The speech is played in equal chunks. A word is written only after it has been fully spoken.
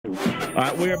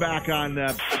We're back on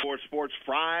Sports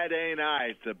Friday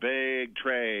night. The big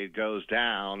trade goes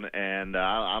down, and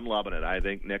I'm loving it. I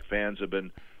think Knicks fans have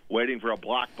been waiting for a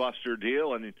blockbuster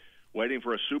deal and waiting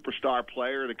for a superstar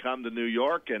player to come to New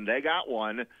York, and they got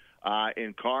one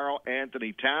in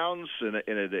Karl-Anthony Towns in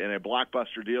a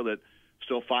blockbuster deal that's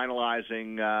still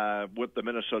finalizing with the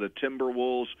Minnesota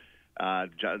Timberwolves.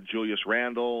 Julius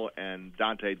Randle and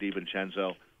Donte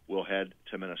DiVincenzo will head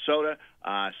to Minnesota.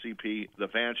 CP, the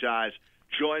Fanchise,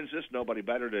 joins us. Nobody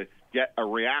better to get a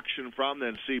reaction from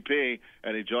than CP,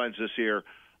 and he joins us here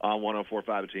on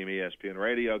 104.5 Team ESPN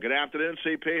Radio. Good afternoon,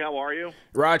 CP. How are you?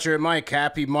 Roger and Mike,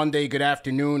 happy Monday. Good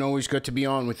afternoon. Always good to be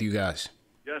on with you guys.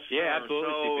 Yes, sir. Yeah,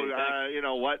 absolutely.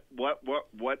 So,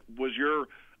 what was your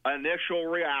initial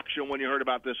reaction when you heard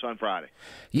about this on Friday?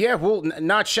 Yeah, well,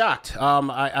 not shocked.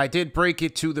 I did break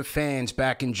it to the fans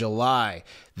back in July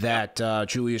that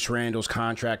Julius Randle's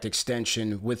contract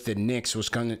extension with the Knicks was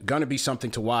going to be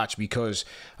something to watch because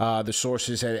the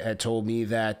sources had told me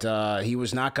that he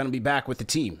was not going to be back with the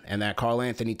team and that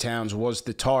Karl-Anthony Towns was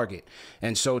the target.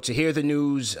 And so to hear the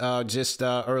news just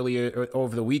earlier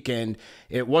over the weekend,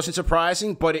 it wasn't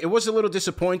surprising, but it was a little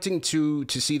disappointing to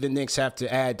see the Knicks have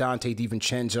to add Donte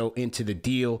DiVincenzo into the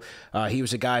deal. He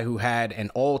was a guy who had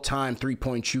an all-time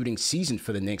three-point shooting season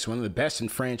for the Knicks, one of the best in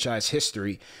franchise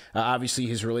history. Obviously,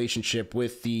 his relationship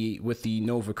with the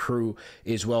Nova crew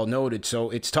is well noted,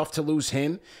 so it's tough to lose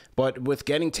him. But with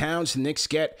getting Towns, the Knicks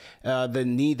get the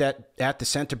need at the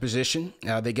center position.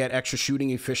 They get extra shooting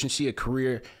efficiency, a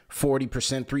career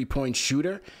 40% three-point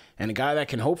shooter, and a guy that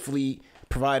can hopefully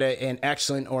provide an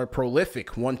excellent or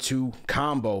prolific 1-2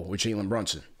 combo with Jalen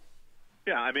Brunson.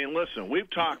 Yeah, I mean, listen, we've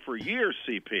talked for years,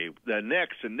 CP, the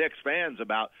Knicks and Knicks fans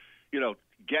about,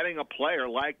 getting a player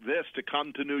like this to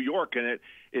come to New York, and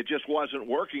it just wasn't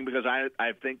working because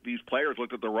I think these players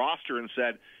looked at the roster and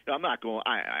said, I'm not going.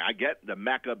 I get the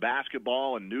Mecca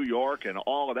basketball in New York and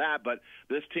all of that, but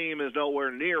this team is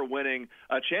nowhere near winning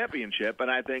a championship. And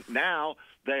I think now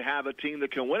they have a team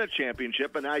that can win a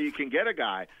championship, and now you can get a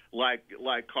guy like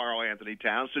Karl-Anthony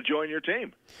Towns to join your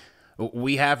team.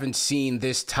 We haven't seen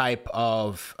this type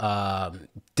of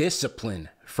discipline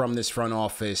from this front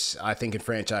office, I think, in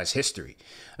franchise history.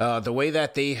 The way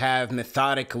that they have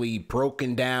methodically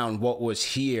broken down what was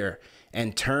here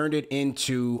and turned it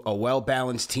into a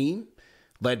well-balanced team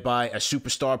led by a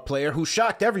superstar player who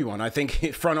shocked everyone, I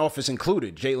think front office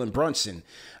included, Jalen Brunson.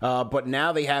 But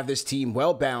now they have this team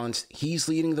well-balanced. He's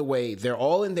leading the way. They're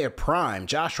all in their prime.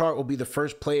 Josh Hart will be the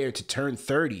first player to turn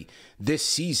 30 this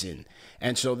season.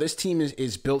 And so this team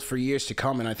is built for years to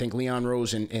come, and I think Leon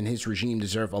Rose and his regime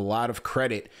deserve a lot of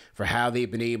credit for how they've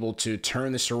been able to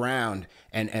turn this around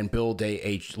and build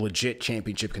a legit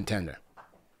championship contender.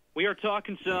 We are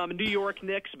talking some New York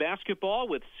Knicks basketball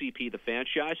with CP the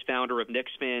Fanchise, founder of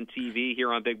KnicksFanTV,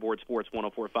 here on Big Board Sports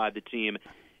 104.5 The Team,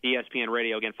 ESPN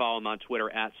Radio. Again, follow him on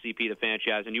Twitter at CP the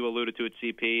Fanchise. And you alluded to it,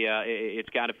 CP. It's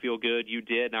got to feel good. You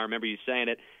did, and I remember you saying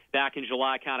it back in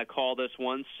July, kind of call this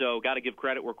one. So got to give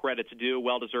credit where credit's due.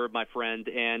 Well-deserved, my friend.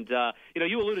 And,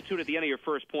 you alluded to it at the end of your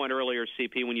first point earlier,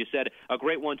 CP, when you said a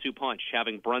great 1-2 punch,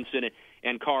 having Brunson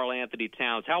and Karl-Anthony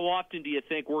Towns. How often do you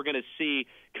think we're going to see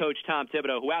Coach Tom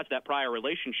Thibodeau, who has that prior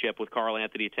relationship with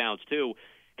Karl-Anthony Towns, too,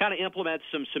 kind of implement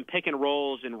some pick and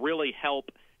rolls and really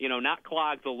help, not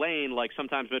clog the lane like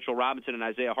sometimes Mitchell Robinson and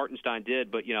Isaiah Hartenstein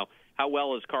did, but, how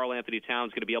well is Karl-Anthony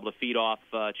Towns going to be able to feed off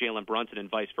Jalen Brunson and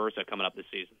vice versa coming up this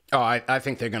season? Oh, I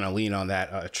think they're going to lean on that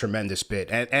a tremendous bit,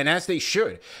 and as they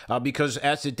should, because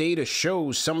as the data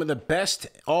shows, some of the best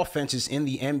offenses in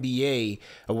the NBA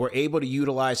were able to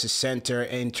utilize the center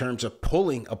in terms of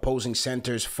pulling opposing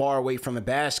centers far away from the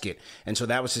basket, and so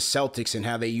that was the Celtics and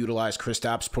how they utilized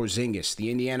Kristaps Porzingis,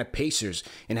 the Indiana Pacers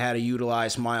and how to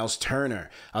utilize Miles Turner,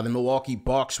 the Milwaukee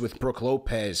Bucks with Brook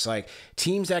Lopez, like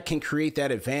teams that can create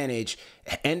that advantage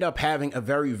end up having a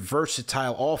very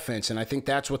versatile offense, and I think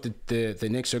that's what the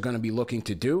Knicks are going to be looking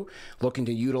to do, looking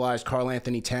to utilize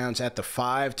Karl-Anthony Towns at the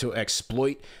 5 to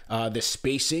exploit the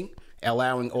spacing,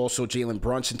 allowing also Jalen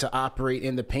Brunson to operate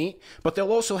in the paint, but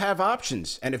they'll also have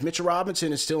options, and if Mitchell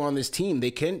Robinson is still on this team,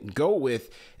 they can go with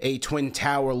a twin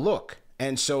tower look,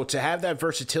 and so to have that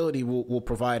versatility will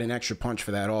provide an extra punch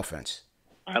for that offense.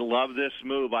 I love this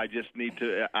move. I just need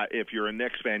to, if you're a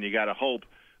Knicks fan, you got to hope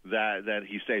that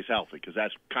he stays healthy, because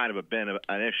that's kind of been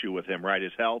an issue with him, right?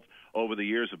 His health over the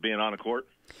years of being on the court.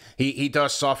 He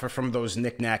does suffer from those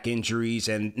knick-knack injuries,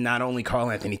 and not only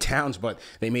Karl-Anthony Towns, but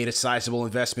they made a sizable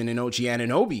investment in OG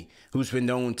Anunoby, who's been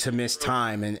known to miss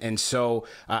time. And so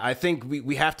I think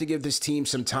we have to give this team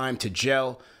some time to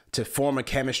gel, to form a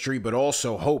chemistry, but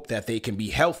also hope that they can be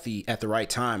healthy at the right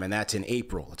time, and that's in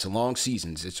April. It's a long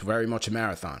season. It's very much a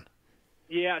marathon.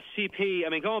 Yeah, CP, I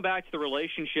mean, going back to the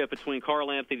relationship between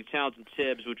Karl-Anthony Towns and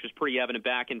Tibbs, which was pretty evident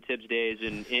back in Tibbs' days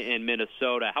in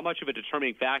Minnesota, how much of a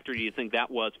determining factor do you think that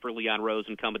was for Leon Rose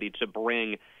and company to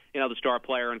bring, the star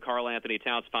player and Karl-Anthony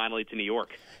Towns finally to New York?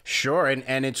 Sure,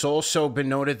 and it's also been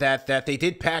noted that they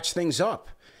did patch things up.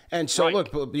 And so,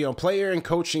 right. Look, player and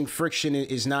coaching friction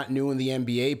is not new in the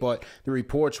NBA, but the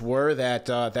reports were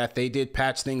that they did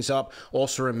patch things up.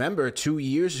 Also, remember, 2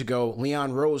 years ago,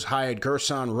 Leon Rose hired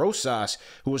Gerson Rosas,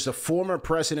 who was the former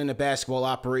president of basketball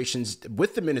operations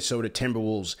with the Minnesota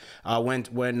Timberwolves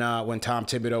when Tom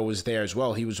Thibodeau was there as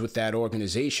well. He was with that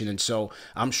organization, and so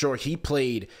I'm sure he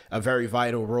played a very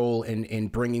vital role in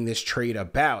bringing this trade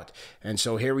about. And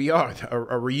so here we are,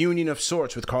 a reunion of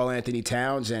sorts with Karl-Anthony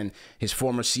Towns and his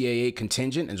former CAA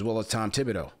contingent, as well as Tom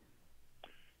Thibodeau.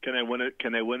 Can they win it?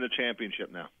 Can they win the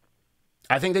championship now?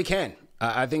 I think they can.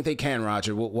 I think they can,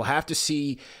 Roger. We'll have to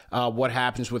see what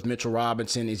happens with Mitchell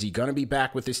Robinson. Is he going to be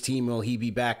back with his team? Will he be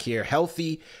back here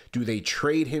healthy? Do they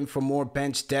trade him for more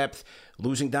bench depth?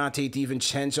 Losing Donte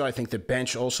DiVincenzo, I think the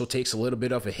bench also takes a little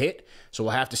bit of a hit. So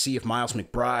we'll have to see if Miles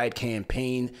McBride, Cam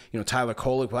Payne, Tyler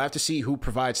Kolek, we'll have to see who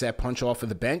provides that punch off of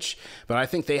the bench. But I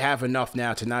think they have enough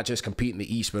now to not just compete in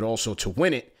the East, but also to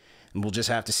win it. And we'll just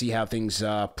have to see how things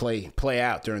play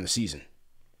out during the season.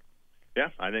 Yeah,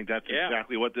 I think that's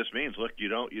exactly what this means. Look, you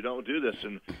don't do this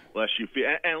unless you feel.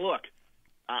 And look,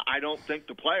 I don't think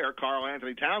the player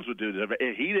Karl-Anthony Towns would do this.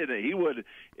 If he didn't, he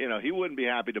wouldn't be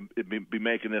happy to be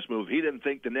making this move. He didn't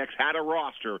think the Knicks had a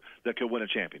roster that could win a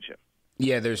championship.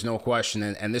 Yeah, there's no question.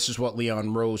 And this is what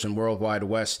Leon Rose and Worldwide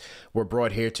West were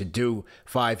brought here to do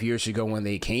 5 years ago when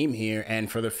they came here.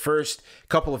 And for the first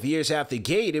couple of years out the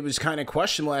gate, it was kind of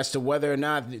questionable as to whether or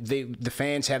not the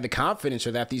fans had the confidence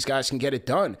or that these guys can get it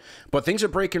done. But things are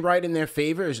breaking right in their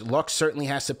favor. Luck certainly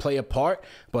has to play a part,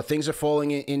 but things are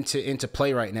falling into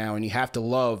play right now. And you have to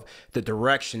love the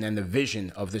direction and the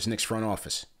vision of this Knicks front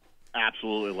office.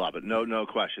 Absolutely love it. No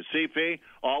question. CP,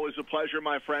 always a pleasure,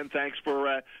 my friend. Thanks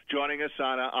for joining us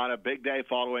on a big day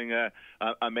following a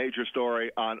major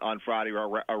story on Friday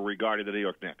regarding the New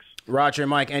York Knicks. Roger and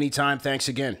Mike, anytime. Thanks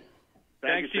again.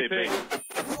 Thanks,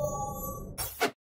 CP.